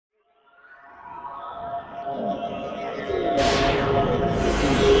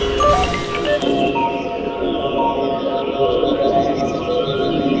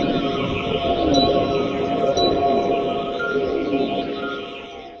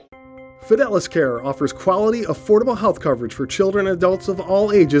Fidelis Care offers quality, affordable health coverage for children and adults of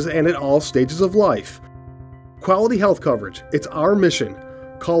all ages and at all stages of life. Quality health coverage, it's our mission.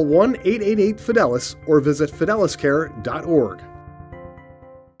 Call 1-888-FIDELIS or visit fideliscare.org.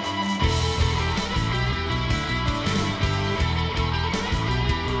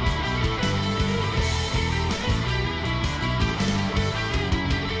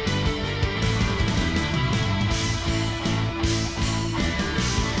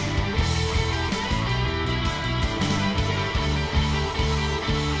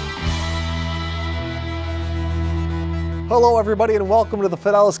 Hello everybody and welcome to the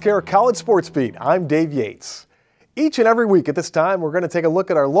Fidelis Care College Sports Beat. I'm Dave Yates. Each and every week at this time we're going to take a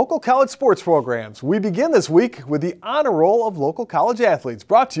look at our local college sports programs. We begin this week with the honor roll of local college athletes,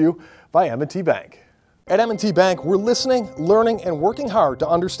 brought to you by M&T Bank. At M&T Bank, we're listening, learning, and working hard to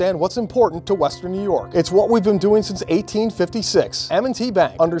understand what's important to Western New York. It's what we've been doing since 1856. M&T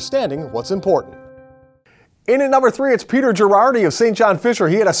Bank, understanding what's important. In at number 3, it's Peter Girardi of St. John Fisher.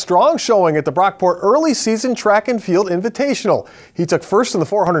 He had a strong showing at the Brockport early season track and field invitational. He took first in the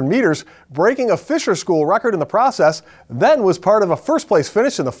 400 meters, breaking a Fisher School record in the process, then was part of a first place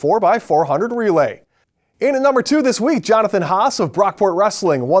finish in the 4x400 relay. In at number 2 this week, Jonathan Haas of Brockport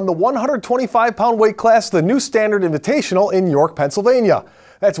Wrestling won the 125-pound weight class, the New Standard Invitational in York, Pennsylvania.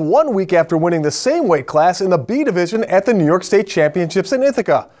 That's 1 week after winning the same weight class in the B division at the New York State Championships in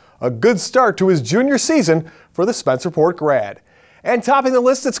Ithaca. A good start to his junior season for the Spencerport grad. And topping the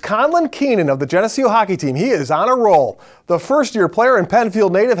list, it's Conlon Keenan of the Geneseo hockey team. He is on a roll. The first-year player and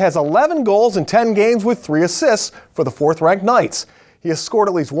Penfield native has 11 goals in 10 games with 3 assists for the 4th-ranked Knights. He has scored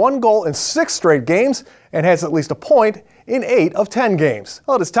at least 1 goal in 6 straight games and has at least a point in 8 of 10 games.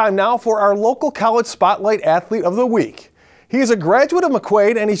 Well, it is time now for our local college spotlight athlete of the week. He is a graduate of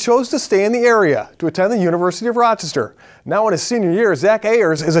McQuaid and he chose to stay in the area to attend the University of Rochester. Now in his senior year, Zack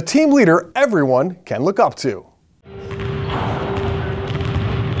Ayers is a team leader everyone can look up to.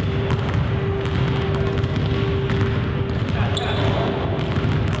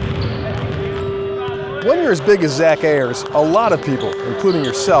 When you're as big as Zack Ayers, a lot of people, including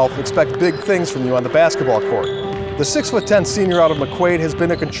yourself, expect big things from you on the basketball court. The 6'10" senior out of McQuaid has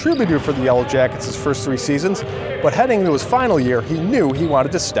been a contributor for the Yellow Jackets his first 3 seasons, but heading into his final year, he knew he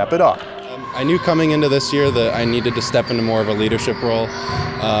wanted to step it up. I knew coming into this year that I needed to step into more of a leadership role,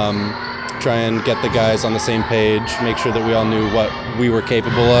 try and get the guys on the same page, make sure that we all knew what we were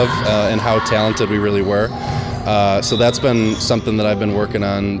capable of and how talented we really were. So that's been something that I've been working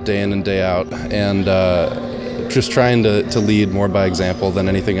on day in and day out, and just trying to lead more by example than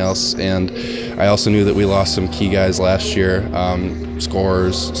anything else. And I also knew that we lost some key guys last year,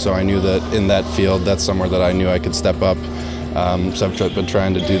 scorers, so I knew that in that field, that's somewhere that I knew I could step up. So I've been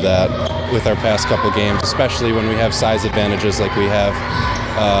trying to do that with our past couple games, especially when we have size advantages like we have,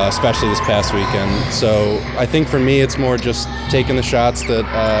 especially this past weekend. So I think for me, it's more just taking the shots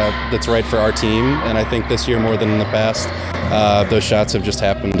that's right for our team, and I think this year more than in the past, those shots have just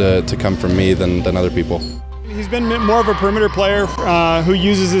happened to come from me than other people. He's been more of a perimeter player who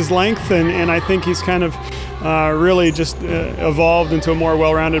uses his length, and I think he's kind of really just evolved into a more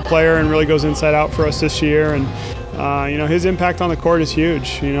well-rounded player and really goes inside out for us this year. And you know, his impact on the court is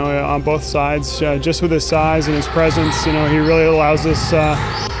huge, you know, on both sides. Just with his size and his presence, you know, he really allows us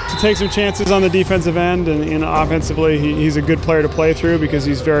to take some chances on the defensive end, and offensively he's a good player to play through because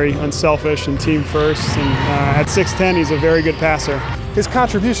he's very unselfish and team first, and at 6'10" he's a very good passer. His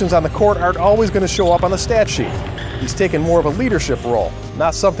contributions on the court aren't always going to show up on the stat sheet. He's taken more of a leadership role,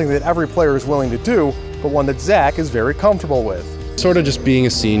 not something that every player is willing to do, but one that Zack is very comfortable with. Sort of just being a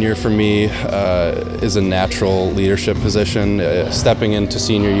senior for me is a natural leadership position. Stepping into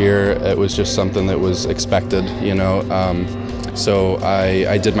senior year, it was just something that was expected, you know. So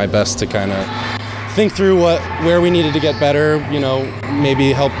I did my best to kind of think through where we needed to get better, you know,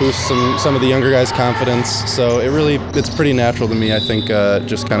 maybe help boost some of the younger guys' confidence. So it's pretty natural to me, I think,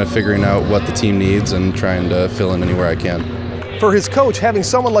 just kind of figuring out what the team needs and trying to fill in anywhere I can. For his coach, having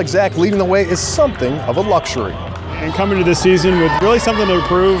someone like Zack leading the way is something of a luxury. And coming to this season with really something to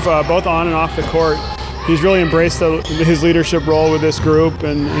prove both on and off the court. He's really embraced his leadership role with this group,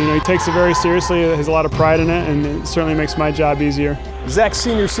 and you know, he takes it very seriously. He has a lot of pride in it, and it certainly makes my job easier. Zack's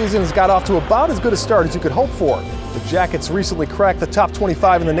senior season has got off to about as good a start as you could hope for. The Jackets recently cracked the top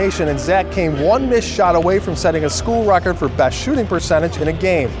 25 in the nation, and Zack came 1 missed shot away from setting a school record for best shooting percentage in a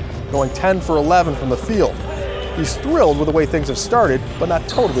game, going 10 for 11 from the field. He's thrilled with the way things have started, but not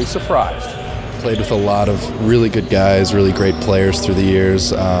totally surprised. Played with a lot of really good guys, really great players through the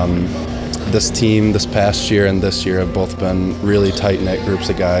years. This team this past year and this year have both been really tight-knit groups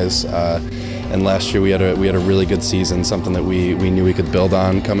of guys. and last year we had a really good season, something that we knew we could build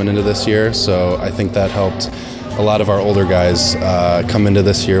on coming into this year. So I think that helped a lot of our older guys come into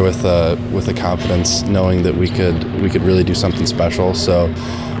this year with a confidence, knowing that we could really do something special. So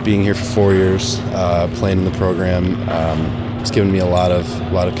being here for 4 years, playing in the program, it's given me a lot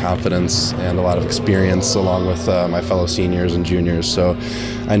of confidence and a lot of experience, along with my fellow seniors and juniors. So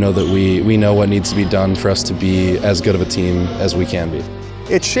I know that we know what needs to be done for us to be as good of a team as we can be.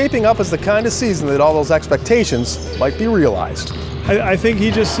 It's shaping up as the kind of season that all those expectations might be realized. I think he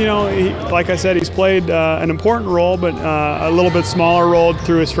just, like I said, he's played an important role, but a little bit smaller role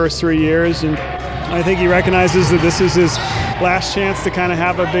through his first 3 years. And I think he recognizes that this is his last chance to kind of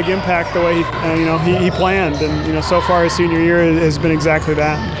have a big impact the way he planned. And so far his senior year has been exactly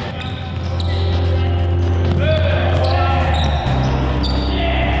that.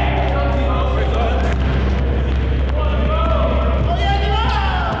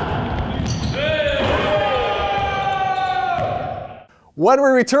 When we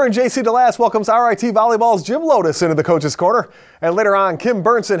return, JC DeLass welcomes RIT Volleyball's Jim Lodes into the Coach's Corner. And later on, Kim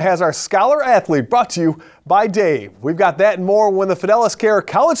Burnson has our Scholar Athlete, brought to you by Dave. We've got that and more when the Fidelis Care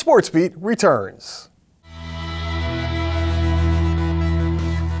College Sports Beat returns.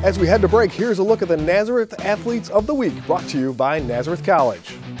 As we head to break, here's a look at the Nazareth Athletes of the Week, brought to you by Nazareth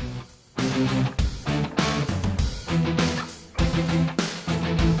College.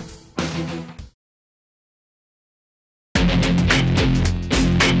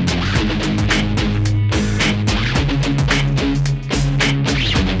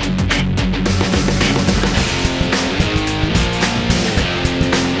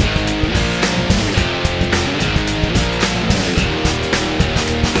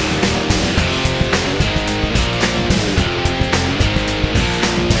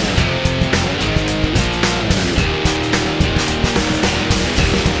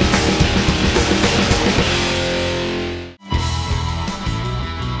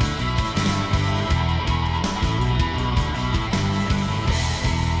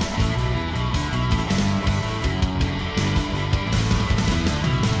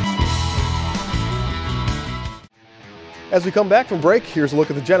 As we come back from break, here's a look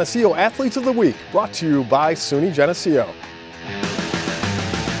at the Geneseo Athletes of the Week, brought to you by SUNY Geneseo.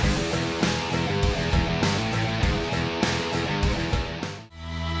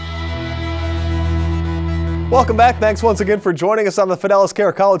 Welcome back. Thanks once again for joining us on the Fidelis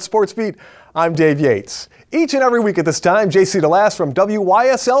Care College Sports Beat. I'm Dave Yates. Each and every week at this time, JC DeLass from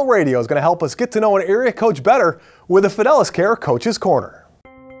WYSL Radio is going to help us get to know an area coach better with the Fidelis Care Coach's Corner.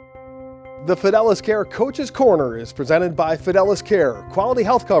 The Fidelis Care Coach's Corner is presented by Fidelis Care, quality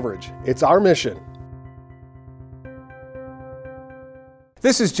health coverage. It's our mission.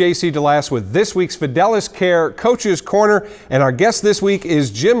 This is JC DeLass with this week's Fidelis Care Coach's Corner, and our guest this week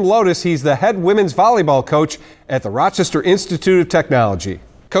is Jim Lodes. He's the head women's volleyball coach at the Rochester Institute of Technology.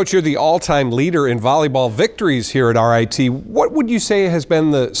 Coach, you're the all-time leader in volleyball victories here at RIT. What would you say has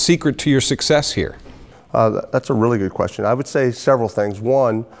been the secret to your success here? That's a really good question. I would say several things.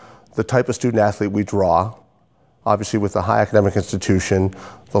 One, the type of student athlete we draw, obviously with the high academic institution,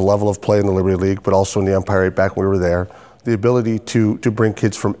 the level of play in the Liberty League, but also in the Empire 8 back when we were there, the ability to bring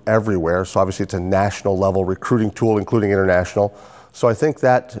kids from everywhere. So obviously it's a national level recruiting tool, including international. So I think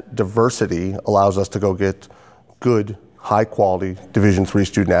that diversity allows us to go get good, high quality Division III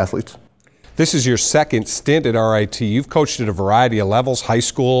student athletes. This is your second stint at RIT. You've coached at a variety of levels, high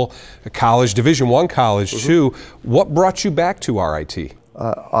school, college, Division I college too. What brought you back to RIT?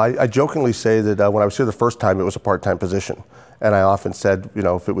 I jokingly say that when I was here the first time, it was a part-time position. And I often said,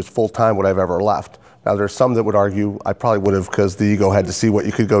 if it was full-time, would I have ever left? Now, there's some that would argue I probably would have, because the ego had to see what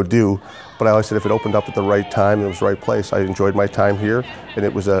you could go do. But I always said if it opened up at the right time and it was the right place, I enjoyed my time here. And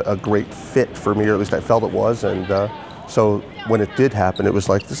it was a great fit for me, or at least I felt it was. And so when it did happen, it was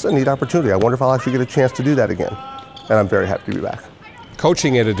like, this is a neat opportunity. I wonder if I'll actually get a chance to do that again. And I'm very happy to be back.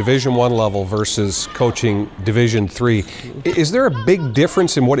 Coaching at a Division I level versus coaching Division III, is there a big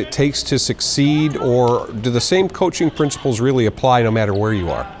difference in what it takes to succeed, or do the same coaching principles really apply no matter where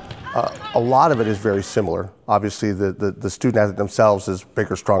you are? A lot of it is very similar. Obviously, the student athlete themselves is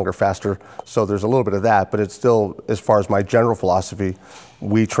bigger, stronger, faster, so there's a little bit of that, but it's still, as far as my general philosophy,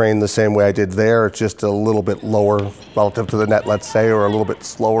 we train the same way I did there. It's just a little bit lower relative to the net, let's say, or a little bit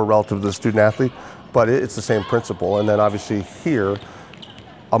slower relative to the student athlete, but it's the same principle. And then obviously here,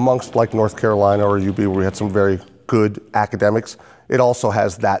 amongst like North Carolina or UB, where we had some very good academics, it also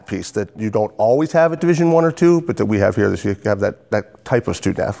has that piece that you don't always have at Division I or II, but that we have here, that you have that type of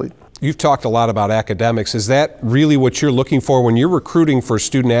student athlete. You've talked a lot about academics. Is that really what you're looking for when you're recruiting for a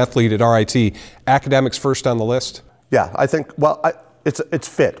student athlete at RIT? Academics first on the list? Yeah, I think, well, it's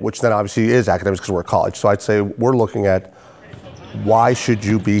fit, which then obviously is academics because we're at college. So I'd say we're looking at why should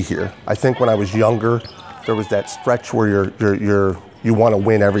you be here? I think when I was younger, there was that stretch where you want to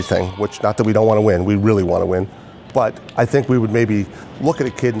win everything, which not that we don't want to win, we really want to win. But I think we would maybe look at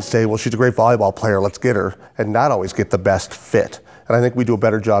a kid and say, well, she's a great volleyball player, let's get her, and not always get the best fit. And I think we do a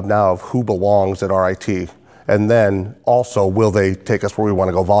better job now of who belongs at RIT. And then also, will they take us where we want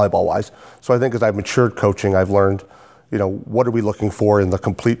to go volleyball-wise? So I think as I've matured coaching, I've learned, what are we looking for in the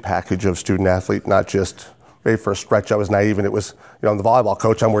complete package of student athlete, not just, maybe for a stretch I was naive and it was, I'm the volleyball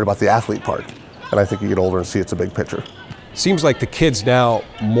coach, I'm worried about the athlete part. And I think you get older and see it's a big picture. Seems like the kids now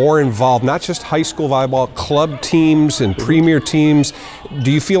more involved, not just high school volleyball, club teams and premier teams.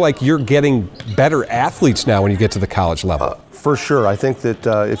 Do you feel like you're getting better athletes now when you get to the college level? For sure. I think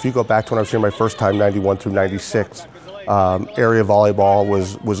that if you go back to when I was here my first time, 91 through 96, area volleyball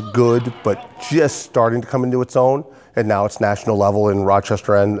was good, but just starting to come into its own. And now it's national level in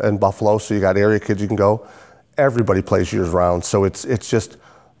Rochester and Buffalo, so you got area kids you can go. Everybody plays years round, so it's just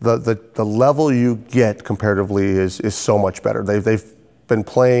the level you get comparatively is so much better. They've been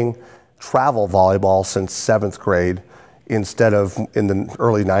playing travel volleyball since 7th grade instead of in the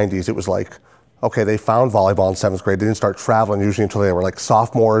early 90s. It was like, okay, they found volleyball in 7th grade. They didn't start traveling usually until they were like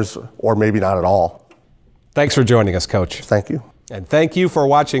sophomores or maybe not at all. Thanks for joining us, Coach. Thank you. And thank you for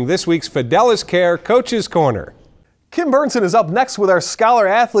watching this week's Fidelis Care Coach's Corner. Kim Burnson is up next with our Scholar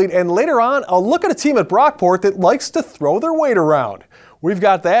Athlete, and later on, a look at a team at Brockport that likes to throw their weight around. We've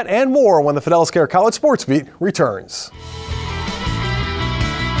got that and more when the Fidelis Care College Sports Beat returns.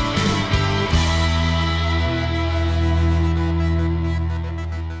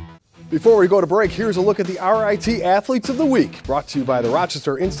 Before we go to break, here's a look at the RIT Athletes of the Week, brought to you by the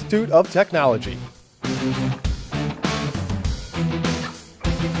Rochester Institute of Technology.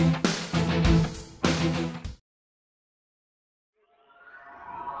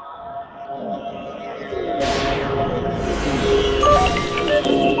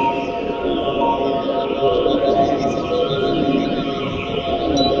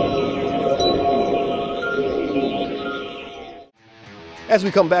 As we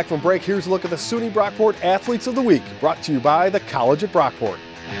come back from break, here's a look at the SUNY Brockport Athletes of the Week, brought to you by the College at Brockport.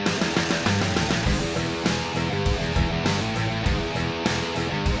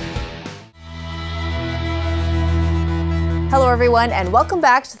 Hello everyone, and welcome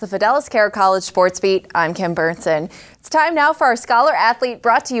back to the Fidelis Care College Sports Beat. I'm Kim Burnson. It's time now for our Scholar Athlete,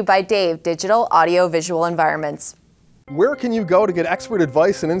 brought to you by Dave Digital Audio Visual Environments. Where can you go to get expert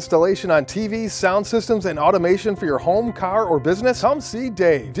advice and installation on TVs, sound systems, and automation for your home, car, or business? Come see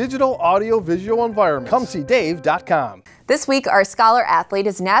Dave, Digital Audio Visual Environments. Come see Dave.com. This week, our Scholar Athlete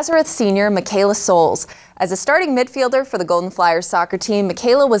is Nazareth senior Michaela Souls. As a starting midfielder for the Golden Flyers soccer team,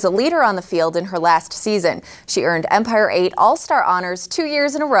 Michaela was a leader on the field in her last season. She earned Empire 8 All-Star honors 2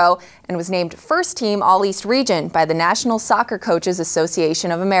 years in a row and was named First Team All-East Region by the National Soccer Coaches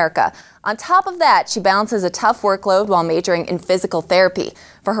Association of America. On top of that, she balances a tough workload while majoring in physical therapy.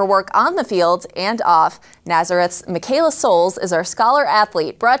 For her work on the field and off, Nazareth's Michaela Souls is our Scholar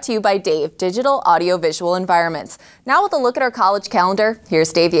Athlete, brought to you by Dave Digital Audio Visual Environments. Now with a look at our college calendar,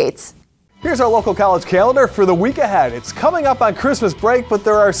 here's Dave Yates. Here's our local college calendar for the week ahead. It's coming up on Christmas break, but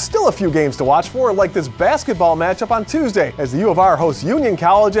there are still a few games to watch for, like this basketball matchup on Tuesday as the U of R hosts Union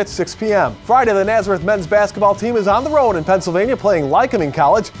College at 6 p.m. Friday, the Nazareth men's basketball team is on the road in Pennsylvania playing Lycoming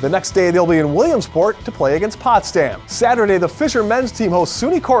College. The next day, they'll be in Williamsport to play against Potsdam. Saturday, the Fisher men's team hosts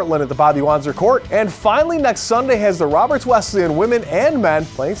SUNY Cortland at the Bobby Wanzer Court. And finally, next Sunday has the Roberts Wesleyan women and men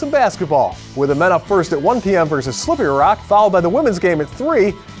playing some basketball, with the men up first at 1 p.m. versus Slippery Rock, followed by the women's game at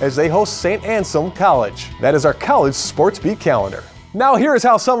 3 as they host St. Anselm College. That is our college sports beat calendar. Now here's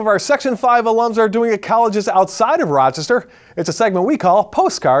how some of our Section 5 alums are doing at colleges outside of Rochester. It's a segment we call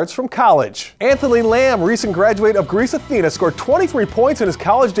Postcards from College. Anthony Lamb, recent graduate of Greece Athena, scored 23 points in his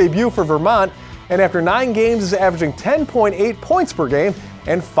college debut for Vermont, and after 9 games is averaging 10.8 points per game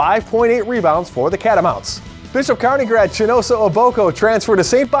and 5.8 rebounds for the Catamounts. Bishop Kearney grad Chinosa Oboko transferred to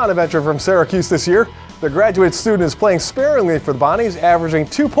St. Bonaventure from Syracuse this year. The graduate student is playing sparingly for the Bonnies, averaging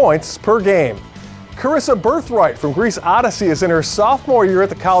 2 points per game. Carissa Birthright from Greece Odyssey is in her sophomore year at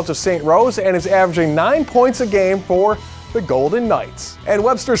the College of St. Rose and is averaging 9 points a game for the Golden Knights. And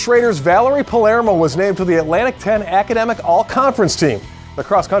Webster Schrader's Valerie Palermo was named to the Atlantic 10 Academic All-Conference team. The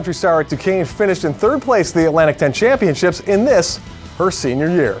cross-country star at Duquesne finished in 3rd place at the Atlantic 10 Championships in this, her senior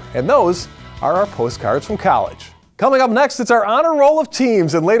year. And those are our Postcards from College. Coming up next, it's our honor roll of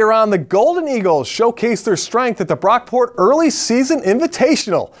teams, and later on, the Golden Eagles showcase their strength at the Brockport Early Season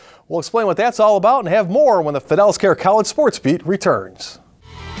Invitational. We'll explain what that's all about and have more when the Fidelis Care College Sports Beat returns.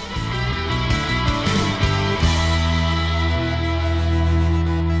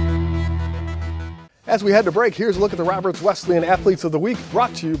 As we head to break, here's a look at the Roberts Wesleyan Athletes of the Week,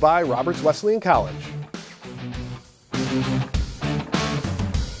 brought to you by Roberts Wesleyan College.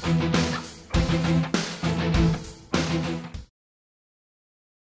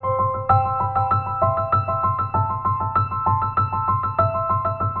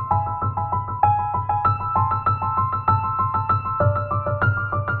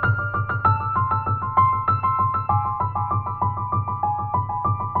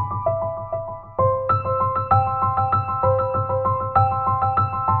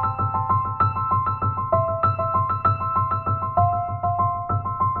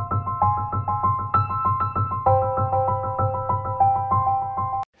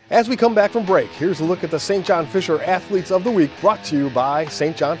 As we come back from break, here's a look at the St. John Fisher Athletes of the Week, brought to you by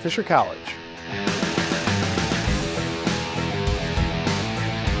St. John Fisher College.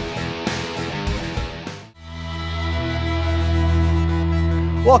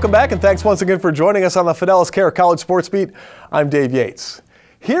 Welcome back, and thanks once again for joining us on the Fidelis Care College Sports Beat. I'm Dave Yates.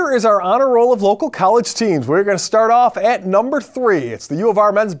 Here is our honor roll of local college teams. We're going to start off at number 3. It's the U of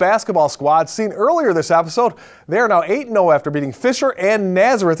R men's basketball squad. Seen earlier this episode, they are now 8-0 after beating Fisher and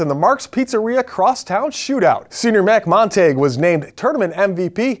Nazareth in the Mark's Pizzeria Crosstown Shootout. Senior Mac Montague was named tournament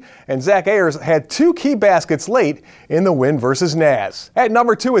MVP, and Zack Ayers had 2 key baskets late in the win versus Naz. At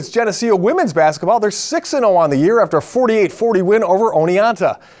number 2, it's Geneseo women's basketball. They're 6-0 on the year after a 48-40 win over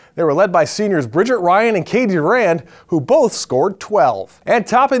Oneonta. They were led by seniors Bridget Ryan and Katie Durand, who both scored 12. And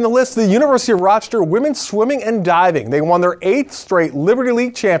topping the list, the University of Rochester women's swimming and diving. They won their 8th straight Liberty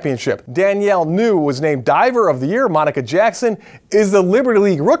League championship. Danielle New was named Diver of the Year. Monica Jackson is the Liberty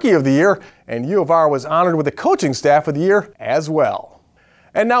League Rookie of the Year. And U of R was honored with the Coaching Staff of the Year as well.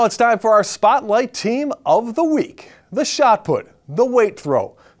 And now it's time for our Spotlight Team of the Week. The shot put, the weight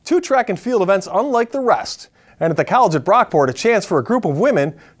throw, 2 track and field events unlike the rest. And at the college at Brockport, a chance for a group of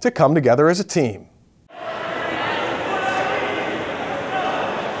women to come together as a team.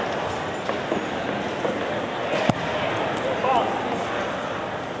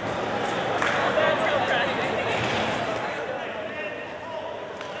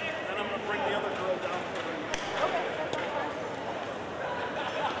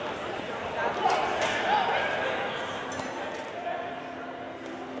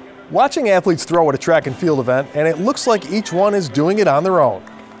 Watching athletes throw at a track and field event, and it looks like each one is doing it on their own.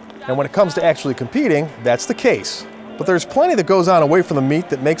 And when it comes to actually competing, that's the case. But there's plenty that goes on away from the meet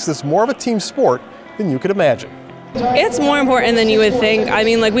that makes this more of a team sport than you could imagine. It's more important than you would think. I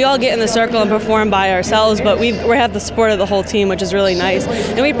mean, like, we all get in the circle and perform by ourselves, but we have the support of the whole team, which is really nice.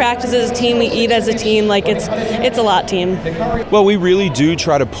 And we practice as a team, we eat as a team, like it's a lot team. Well, we really do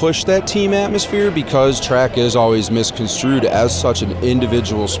try to push that team atmosphere because track is always misconstrued as such an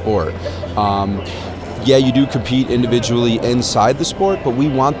individual sport. Yeah, you do compete individually inside the sport, but we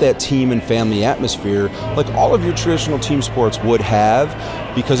want that team and family atmosphere like all of your traditional team sports would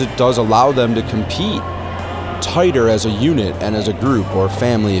have, because it does allow them to compete tighter as a unit and as a group or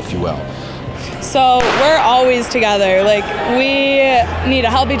family, if you will. So we're always together. Like, we need to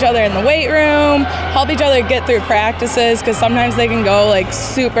help each other in the weight room, help each other get through practices, because sometimes they can go like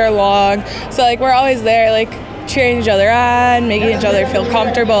super long. So like, we're always there, like cheering each other on, making each other feel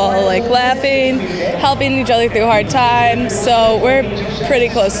comfortable, like laughing, helping each other through hard times. So we're a pretty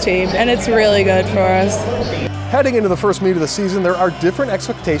close team, and it's really good for us. Heading into the first meet of the season, there are different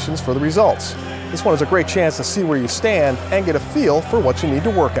expectations for the results. This one is a great chance to see where you stand and get a feel for what you need to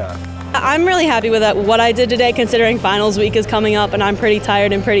work on. I'm really happy with what I did today, considering finals week is coming up and I'm pretty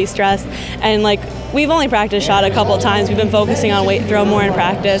tired and pretty stressed. And like, we've only practiced shot a couple of times. We've been focusing on weight throw more in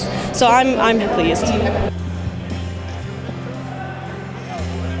practice. So I'm pleased.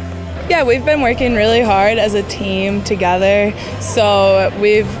 Yeah, we've been working really hard as a team together. So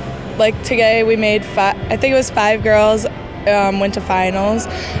today we made I think it was 5 girls went to finals,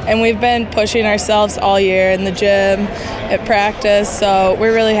 and we've been pushing ourselves all year in the gym, at practice, so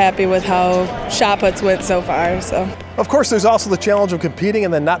we're really happy with how shot puts went so far. So, of course, there's also the challenge of competing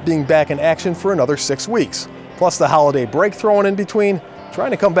and then not being back in action for another 6 weeks. Plus the holiday break thrown in between.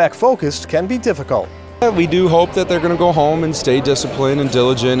 Trying to come back focused can be difficult. We do hope that they're going to go home and stay disciplined and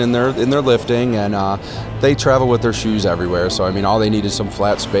diligent in their lifting, and they travel with their shoes everywhere. So I mean, all they need is some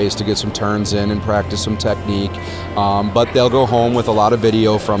flat space to get some turns in and practice some technique. But they'll go home with a lot of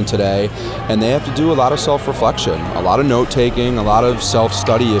video from today, and they have to do a lot of self-reflection, a lot of note-taking, a lot of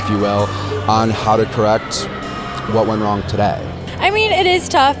self-study, if you will, on how to correct what went wrong today. I mean, it is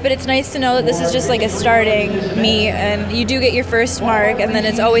tough, but it's nice to know that this is just like a starting meet, and you do get your first mark, and then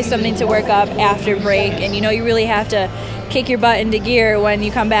it's always something to work up after break, and you know you really have to kick your butt into gear when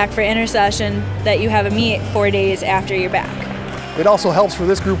you come back for intersession, that you have a meet 4 days after you're back. It also helps for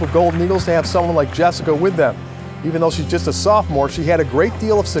this group of Golden Eagles to have someone like Jessica with them. Even though she's just a sophomore, she had a great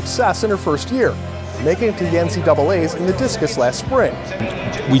deal of success in her first year, making it to the NCAAs in the discus last spring.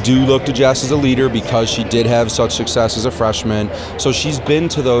 We do look to Jess as a leader because she did have such success as a freshman. So she's been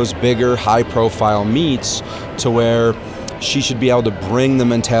to those bigger, high-profile meets to where she should be able to bring the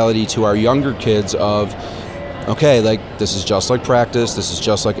mentality to our younger kids of, okay, like, this is just like practice, this is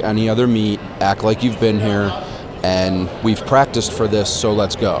just like any other meet, act like you've been here, and we've practiced for this, so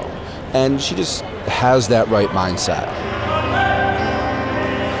let's go. And she just has that right mindset.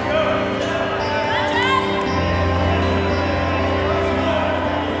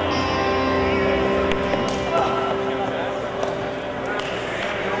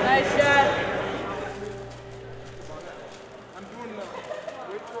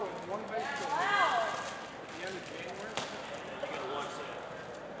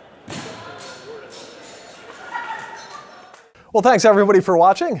 Well, thanks everybody for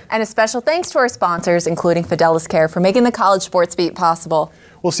watching. And a special thanks to our sponsors, including Fidelis Care, for making the College Sports Beat possible.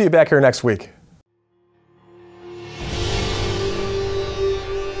 We'll see you back here next week.